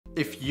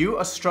If you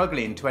are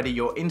struggling to edit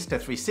your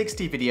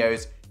Insta360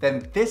 videos,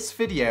 then this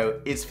video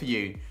is for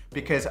you,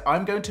 because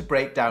I'm going to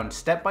break down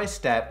step by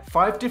step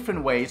 5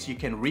 different ways you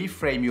can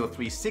reframe your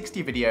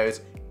 360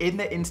 videos in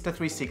the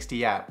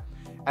Insta360 app.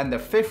 And the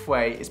 5th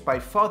way is by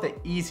far the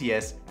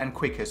easiest and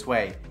quickest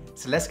way.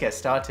 So let's get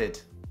started.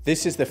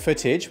 This is the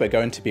footage we're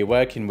going to be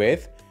working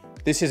with.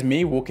 This is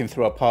me walking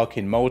through a park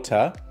in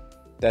Malta.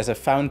 There's a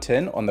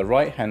fountain on the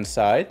right hand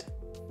side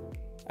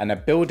and a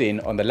building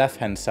on the left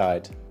hand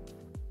side.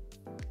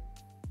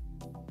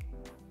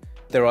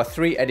 There are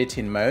 3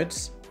 editing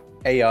modes: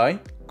 AI,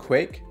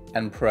 Quick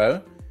and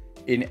Pro.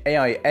 In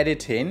AI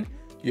editing,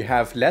 you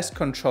have less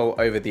control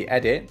over the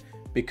edit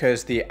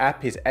because the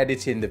app is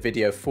editing the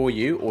video for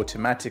you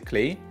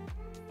automatically.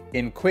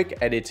 In Quick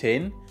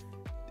editing,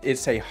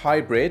 it's a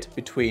hybrid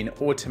between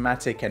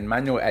automatic and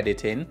manual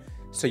editing,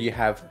 so you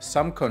have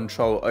some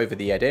control over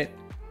the edit.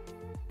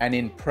 And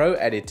in Pro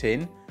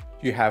editing,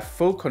 you have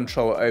full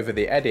control over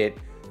the edit,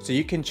 so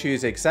you can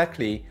choose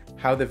exactly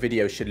how the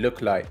video should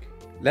look like.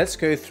 Let's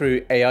go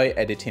through AI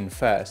editing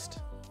first.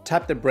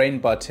 Tap the brain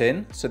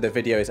button so the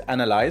video is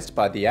analyzed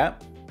by the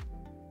app.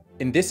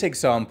 In this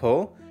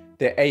example,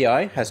 the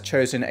AI has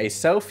chosen a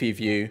selfie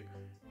view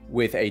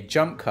with a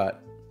jump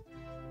cut.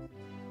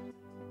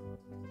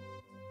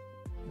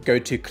 Go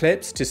to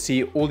Clips to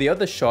see all the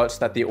other shots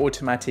that the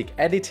automatic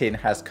editing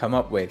has come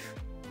up with.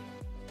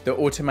 The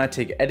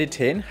automatic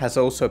editing has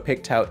also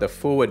picked out the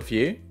forward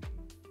view,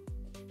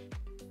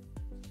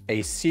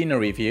 a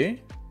scenery view,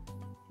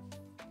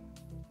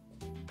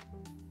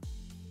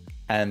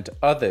 and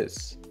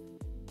others.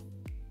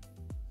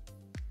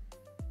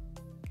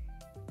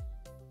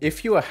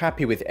 If you are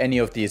happy with any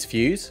of these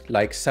views,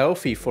 like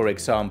selfie for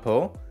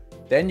example,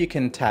 then you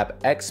can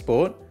tap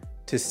Export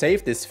to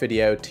save this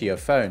video to your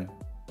phone.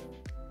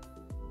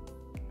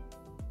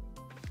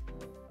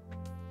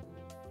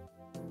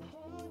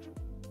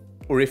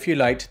 Or if you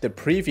liked the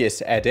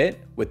previous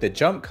edit with the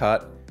jump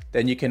cut,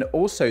 then you can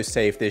also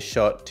save this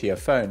shot to your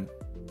phone.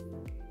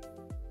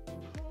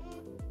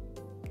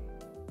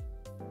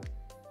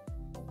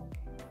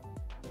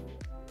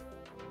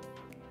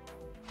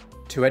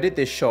 To edit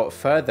this shot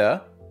further,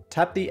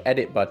 tap the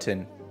Edit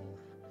button.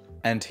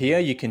 And here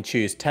you can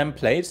choose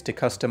templates to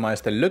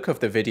customize the look of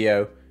the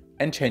video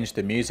and change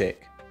the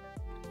music.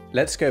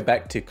 Let's go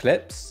back to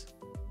Clips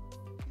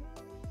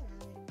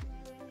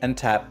and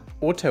tap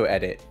Auto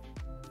Edit.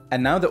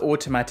 And now the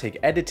automatic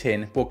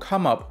editing will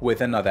come up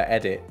with another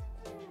edit.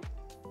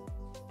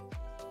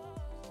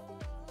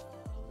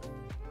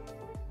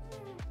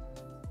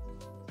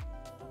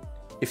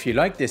 If you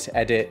like this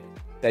edit,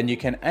 then you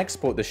can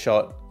export the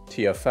shot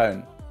to your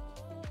phone.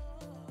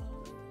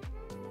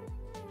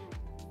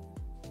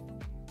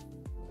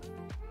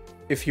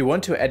 If you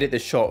want to edit the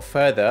shot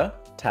further,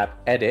 tap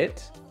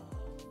Edit.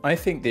 I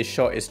think this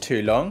shot is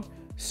too long,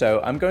 so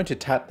I'm going to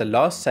tap the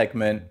last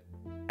segment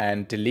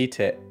and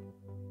delete it.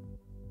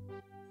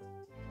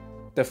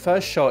 The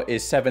first shot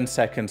is 7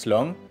 seconds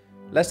long.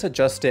 Let's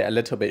adjust it a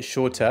little bit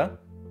shorter.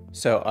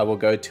 So I will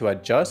go to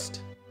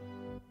Adjust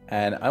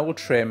and I will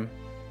trim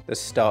the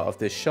start of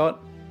this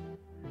shot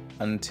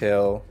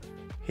until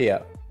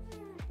here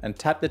and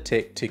tap the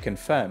tick to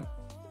confirm.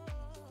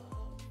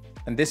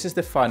 And this is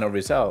the final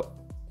result.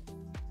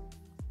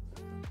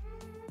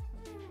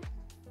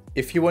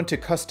 If you want to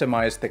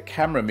customize the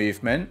camera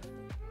movement,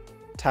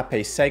 tap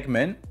a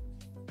segment,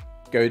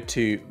 go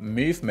to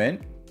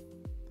Movement,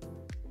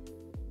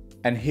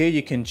 and here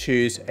you can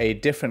choose a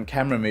different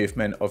camera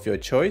movement of your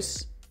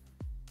choice.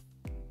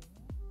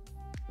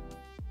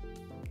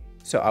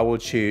 So I will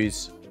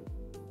choose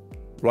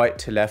right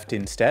to left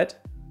instead.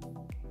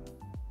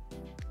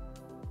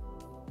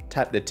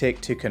 Tap the tick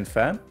to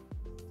confirm.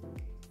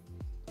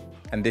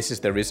 And this is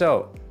the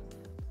result.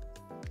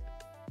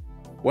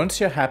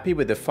 Once you're happy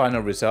with the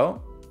final result,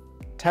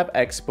 tap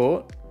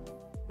Export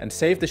and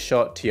save the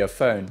shot to your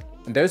phone.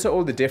 And those are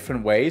all the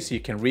different ways you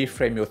can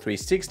reframe your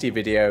 360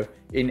 video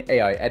in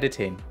AI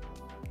editing.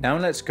 Now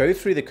let's go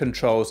through the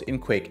controls in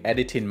quick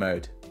editing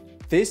mode.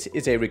 This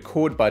is a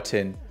record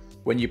button.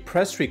 When you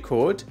press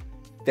record,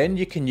 then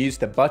you can use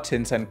the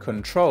buttons and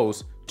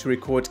controls to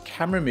record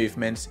camera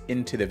movements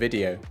into the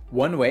video.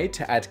 One way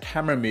to add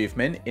camera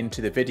movement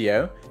into the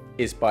video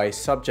is by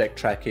subject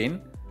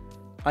tracking.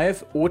 I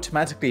have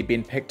automatically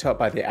been picked up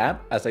by the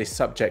app as a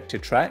subject to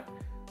track.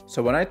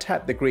 So when I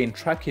tap the green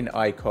tracking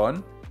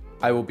icon,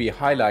 I will be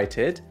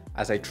highlighted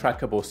as a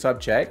trackable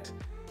subject.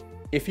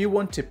 If you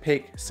want to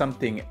pick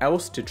something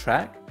else to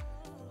track,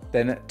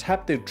 then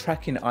tap the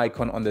tracking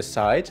icon on the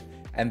side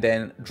and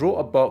then draw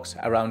a box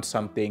around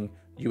something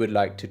you would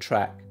like to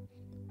track.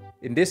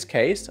 In this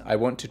case, I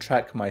want to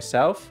track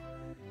myself,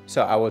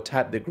 so I will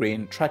tap the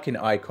green tracking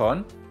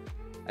icon,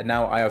 and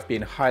now I have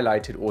been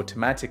highlighted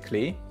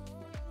automatically.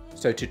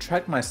 So to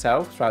track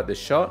myself throughout the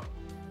shot,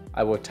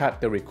 I will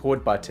tap the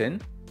record button.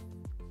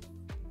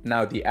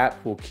 Now the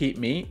app will keep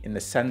me in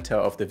the center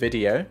of the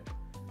video.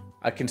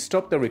 I can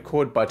stop the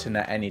record button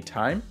at any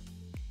time.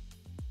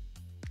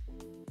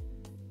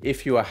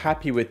 If you are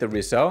happy with the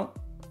result,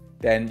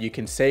 then you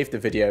can save the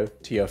video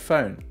to your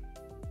phone.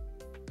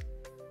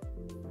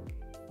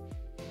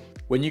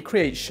 When you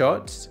create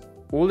shots,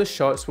 all the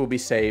shots will be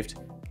saved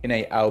in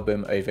an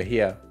album over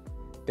here.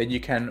 Then you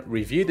can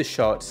review the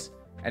shots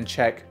and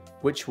check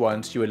which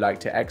ones you would like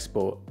to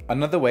export.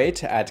 Another way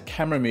to add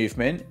camera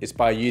movement is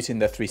by using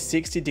the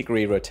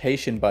 360-degree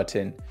rotation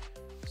button.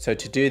 So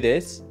to do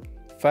this,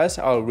 first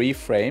I'll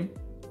reframe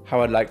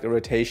how I'd like the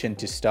rotation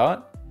to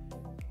start,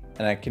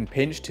 and I can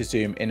pinch to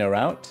zoom in or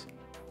out.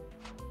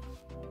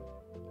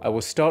 I will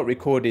start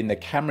recording the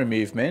camera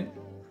movement,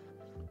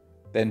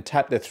 then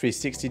tap the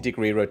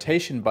 360-degree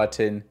rotation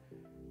button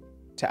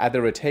to add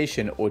the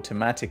rotation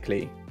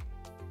automatically.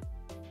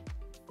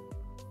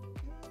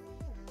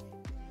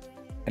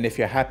 And if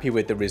you're happy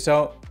with the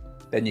result,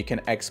 then you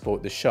can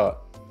export the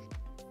shot.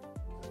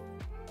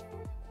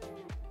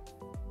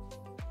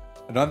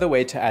 Another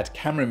way to add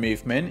camera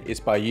movement is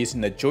by using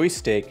the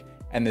joystick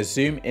and the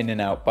zoom in and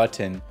out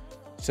button.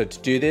 So to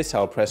do this,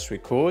 I'll press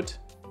record,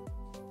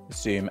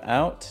 zoom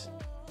out,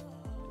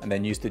 and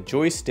then use the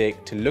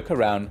joystick to look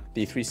around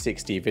the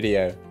 360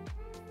 video.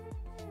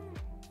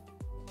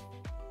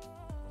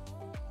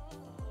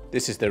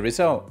 This is the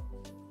result.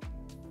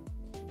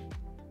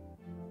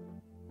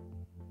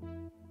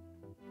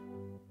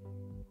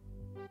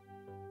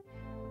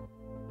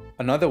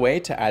 Another way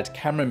to add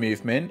camera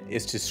movement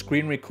is to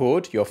screen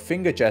record your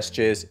finger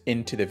gestures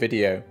into the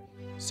video.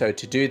 So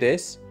to do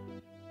this,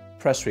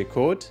 press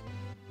record,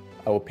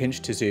 I will pinch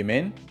to zoom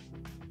in,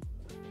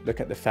 look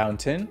at the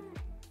fountain,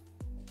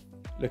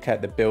 look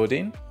at the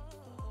building,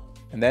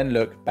 and then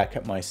look back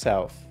at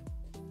myself.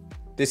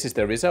 This is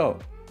the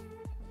result.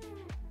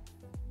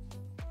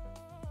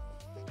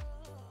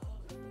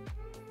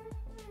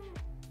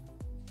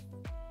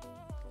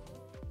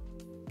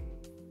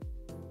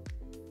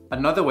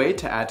 Another way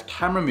to add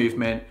camera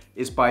movement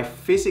is by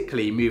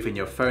physically moving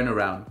your phone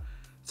around.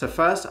 So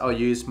first I'll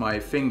use my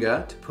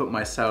finger to put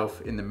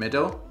myself in the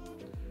middle.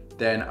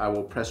 Then I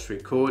will press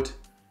record,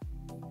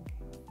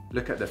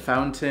 look at the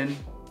fountain,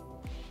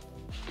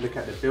 look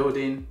at the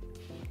building,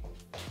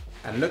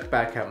 and look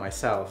back at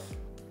myself.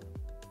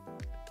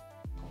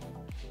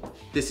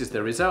 This is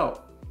the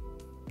result.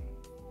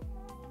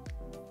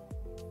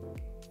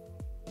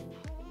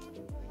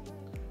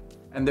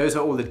 And those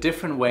are all the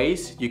different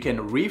ways you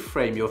can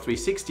reframe your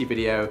 360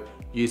 video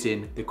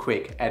using the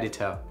quick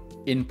editor.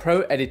 In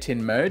pro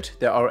editing mode,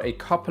 there are a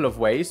couple of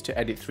ways to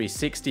edit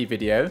 360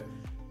 video.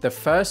 The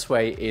first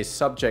way is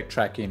subject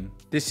tracking.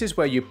 This is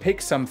where you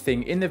pick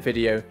something in the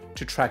video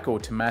to track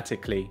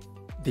automatically.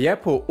 The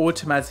app will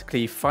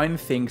automatically find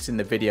things in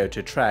the video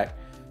to track.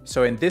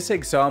 So in this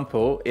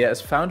example, it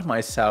has found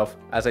myself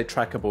as a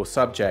trackable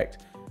subject.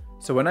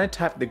 So when I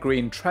tap the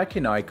green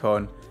tracking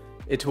icon,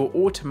 it will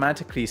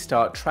automatically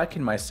start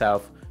tracking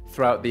myself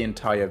throughout the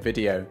entire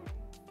video.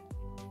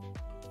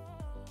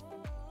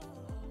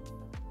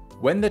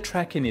 When the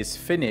tracking is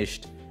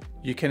finished,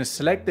 you can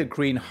select the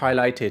green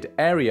highlighted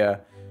area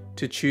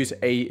to choose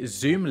a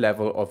zoom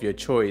level of your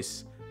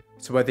choice,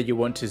 so whether you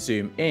want to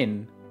zoom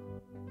in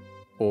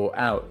or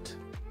out.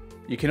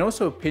 You can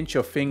also pinch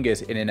your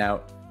fingers in and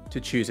out to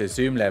choose a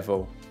zoom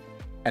level,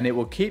 and it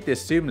will keep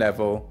this zoom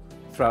level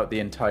throughout the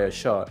entire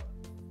shot.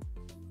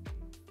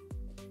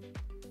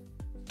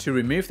 To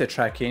remove the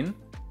tracking,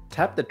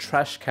 tap the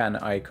trash can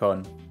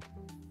icon.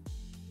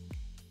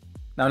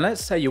 Now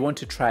let's say you want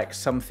to track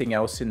something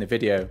else in the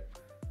video.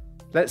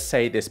 Let's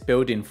say this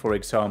building, for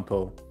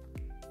example.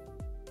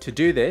 To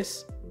do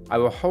this, I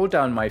will hold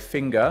down my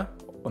finger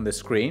on the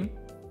screen,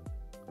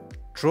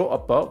 draw a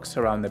box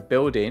around the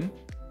building,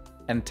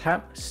 and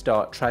tap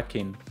Start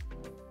Tracking.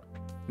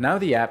 Now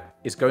the app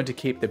is going to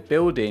keep the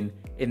building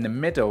in the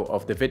middle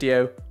of the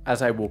video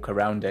as I walk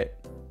around it.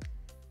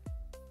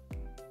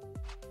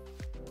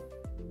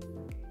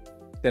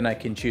 Then I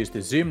can choose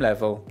the zoom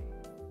level,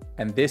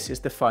 and this is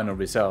the final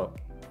result.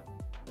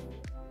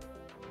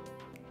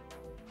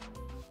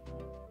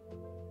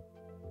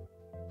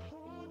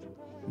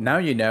 Now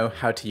you know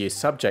how to use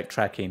subject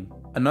tracking.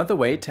 Another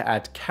way to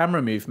add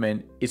camera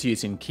movement is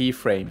using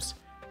keyframes.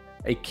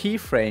 A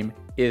keyframe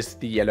is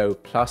the yellow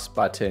plus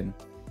button,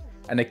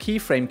 and a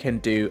keyframe can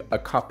do a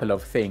couple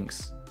of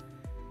things.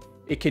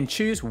 It can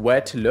choose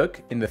where to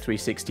look in the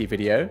 360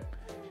 video.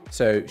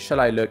 So shall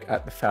I look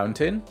at the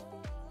fountain,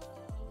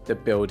 the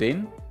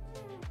building,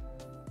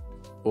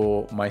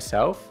 or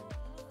myself?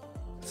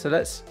 So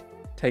let's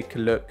take a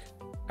look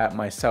at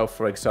myself,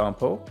 for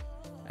example,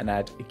 and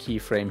add a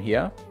keyframe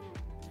here.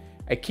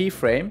 A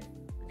keyframe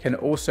can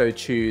also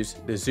choose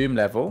the zoom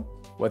level,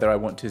 whether I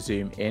want to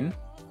zoom in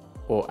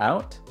or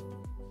out.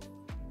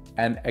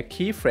 And a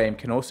keyframe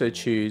can also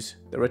choose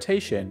the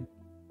rotation.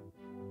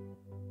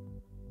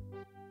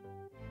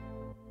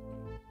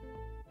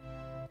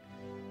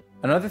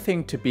 Another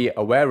thing to be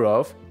aware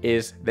of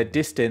is the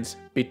distance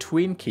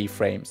between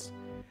keyframes.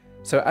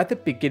 So at the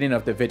beginning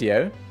of the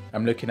video,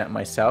 I'm looking at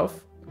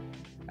myself,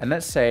 and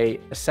let's say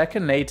a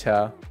second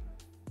later,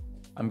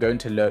 I'm going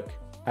to look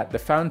at the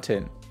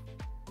fountain.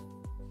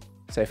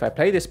 So if I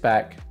play this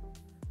back,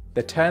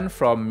 the turn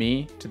from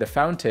me to the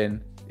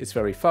fountain is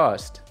very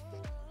fast.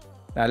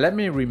 Now let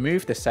me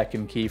remove the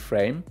second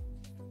keyframe,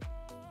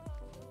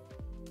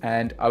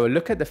 and I will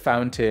look at the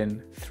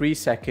fountain 3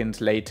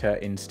 seconds later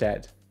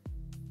instead.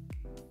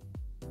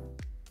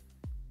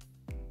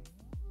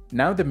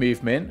 Now the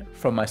movement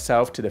from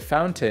myself to the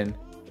fountain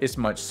is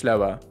much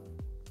slower.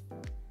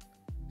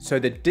 So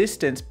the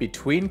distance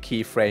between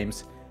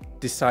keyframes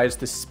decides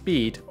the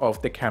speed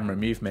of the camera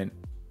movement.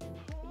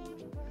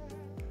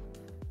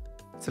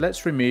 So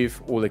let's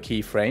remove all the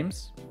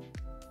keyframes.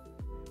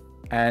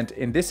 And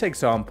in this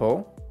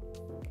example,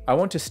 I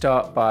want to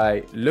start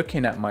by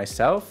looking at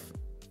myself,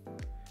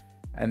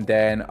 and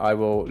then I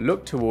will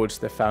look towards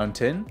the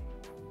fountain,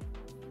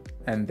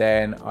 and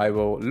then I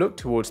will look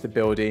towards the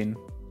building,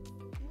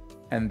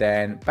 and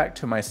then back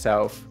to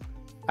myself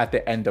at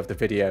the end of the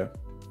video.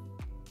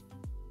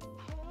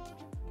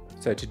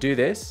 So to do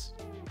this,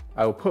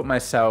 I will put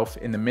myself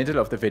in the middle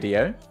of the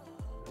video,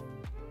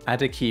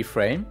 add a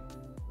keyframe.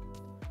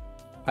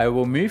 I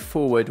will move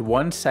forward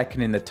 1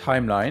 second in the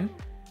timeline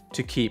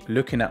to keep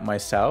looking at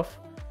myself.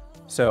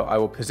 So I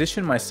will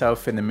position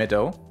myself in the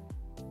middle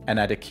and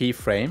add a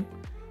keyframe.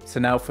 So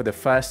now for the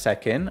first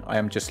second, I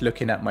am just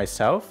looking at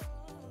myself.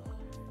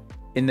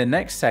 In the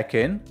next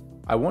second,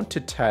 I want to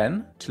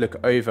turn to look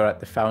over at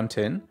the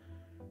fountain.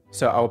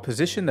 So I'll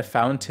position the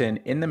fountain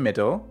in the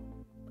middle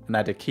and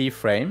add a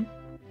keyframe.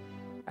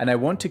 And I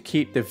want to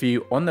keep the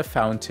view on the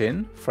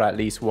fountain for at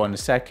least 1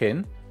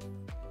 second.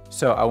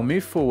 So I'll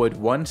move forward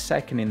 1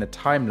 second in the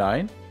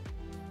timeline,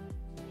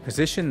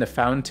 position the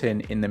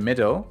fountain in the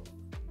middle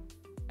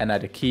and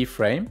add a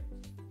keyframe.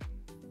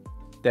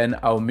 Then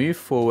I'll move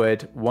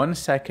forward 1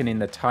 second in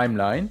the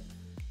timeline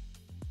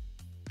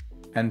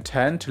and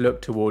turn to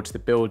look towards the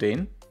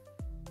building.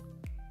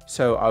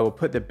 So I will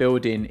put the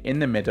building in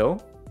the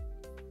middle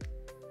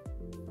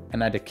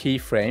and add a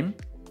keyframe.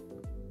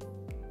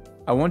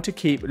 I want to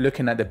keep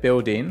looking at the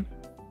building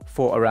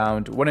for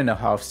around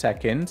 1.5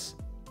 seconds.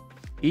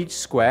 Each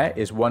square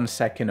is 1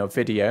 second of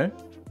video.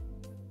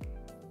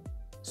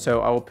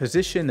 So I will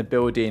position the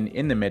building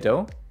in the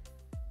middle,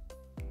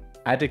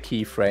 add a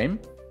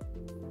keyframe.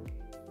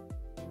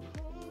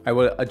 I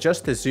will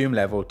adjust the zoom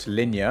level to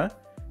linear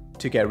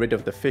to get rid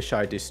of the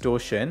fisheye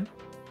distortion.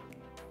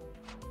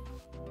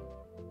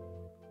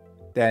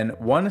 Then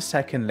 1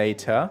 second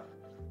later,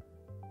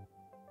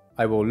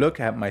 I will look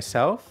at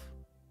myself.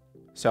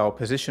 So I'll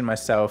position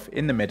myself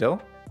in the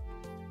middle,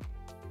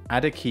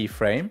 add a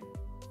keyframe.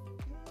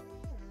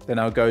 Then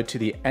I'll go to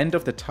the end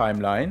of the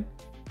timeline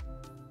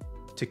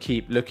to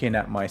keep looking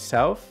at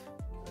myself,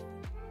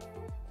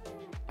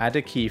 add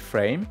a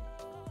keyframe,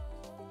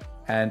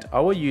 and I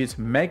will use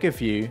Mega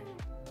View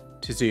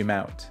to zoom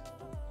out.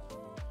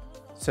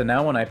 So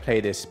now when I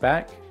play this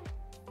back,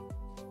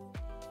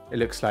 it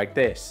looks like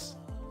this.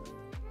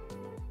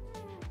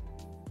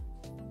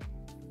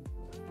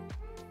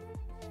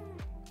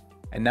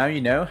 And now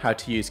you know how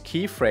to use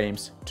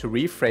keyframes to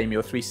reframe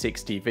your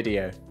 360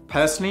 video.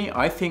 Personally,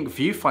 I think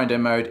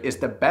viewfinder mode is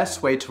the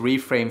best way to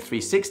reframe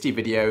 360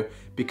 video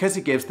because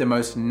it gives the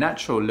most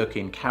natural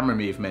looking camera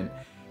movement.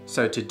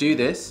 So to do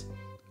this,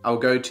 I'll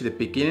go to the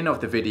beginning of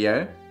the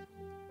video,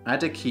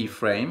 add a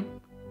keyframe,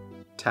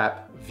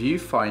 tap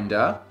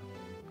viewfinder,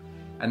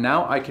 and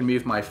now I can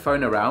move my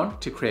phone around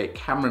to create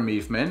camera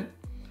movement.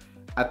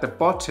 At the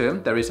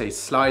bottom, there is a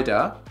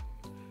slider.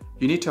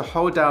 You need to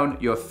hold down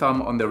your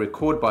thumb on the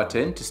record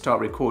button to start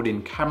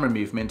recording camera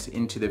movements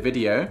into the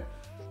video.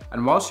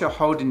 And whilst you're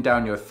holding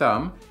down your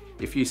thumb,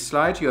 if you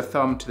slide your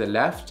thumb to the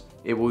left,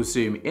 it will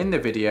zoom in the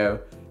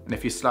video. And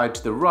if you slide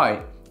to the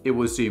right, it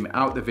will zoom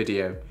out the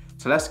video.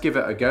 So let's give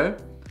it a go.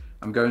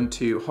 I'm going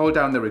to hold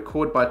down the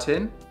record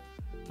button,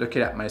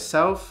 looking at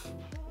myself,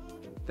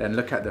 then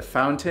look at the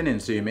fountain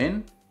and zoom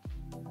in,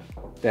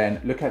 then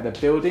look at the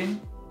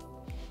building,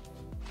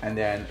 and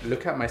then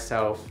look at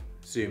myself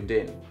zoomed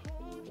in.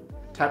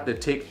 Tap the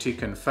tick to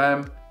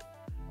confirm,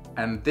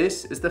 and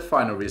this is the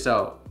final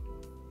result.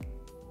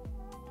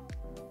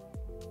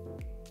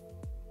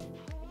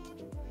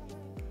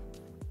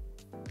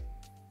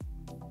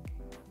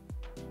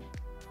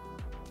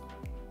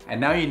 And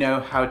now you know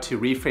how to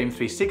reframe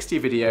 360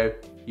 video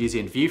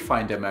using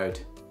viewfinder mode.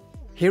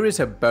 Here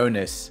is a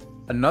bonus.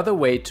 Another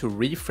way to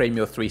reframe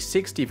your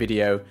 360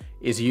 video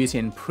is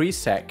using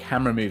preset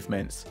camera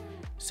movements.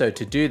 So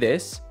to do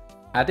this,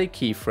 add a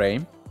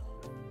keyframe,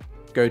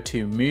 go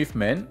to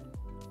movement,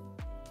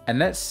 and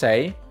let's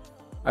say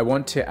I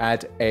want to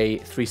add a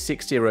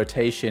 360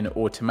 rotation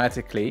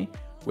automatically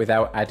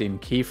without adding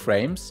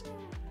keyframes.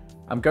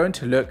 I'm going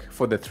to look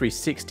for the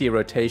 360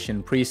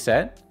 rotation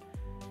preset.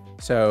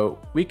 So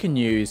we can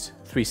use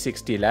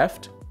 360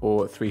 left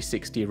or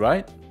 360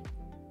 right.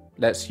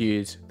 Let's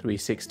use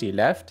 360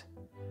 left.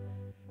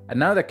 And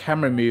now the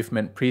camera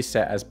movement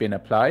preset has been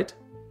applied.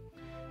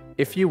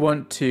 If you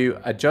want to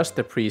adjust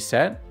the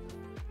preset,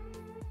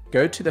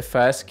 go to the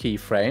first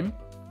keyframe.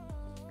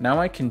 Now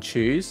I can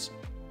choose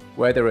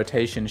where the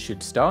rotation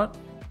should start.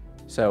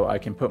 So I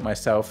can put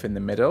myself in the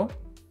middle.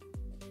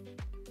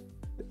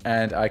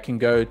 And I can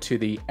go to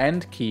the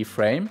end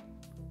keyframe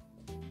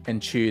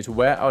and choose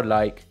where I'd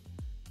like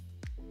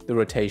the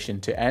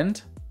rotation to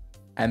end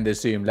and the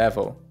zoom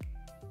level.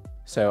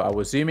 So I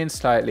will zoom in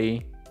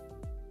slightly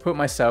put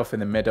myself in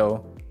the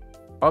middle,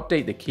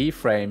 update the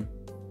keyframe,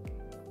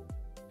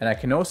 and I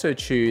can also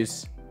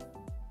choose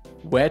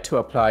where to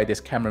apply this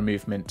camera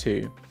movement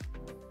to.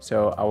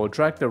 So I will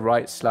drag the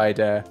right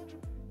slider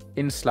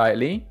in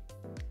slightly,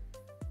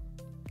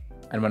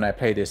 and when I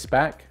play this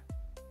back,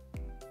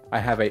 I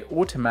have an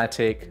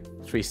automatic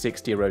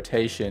 360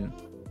 rotation.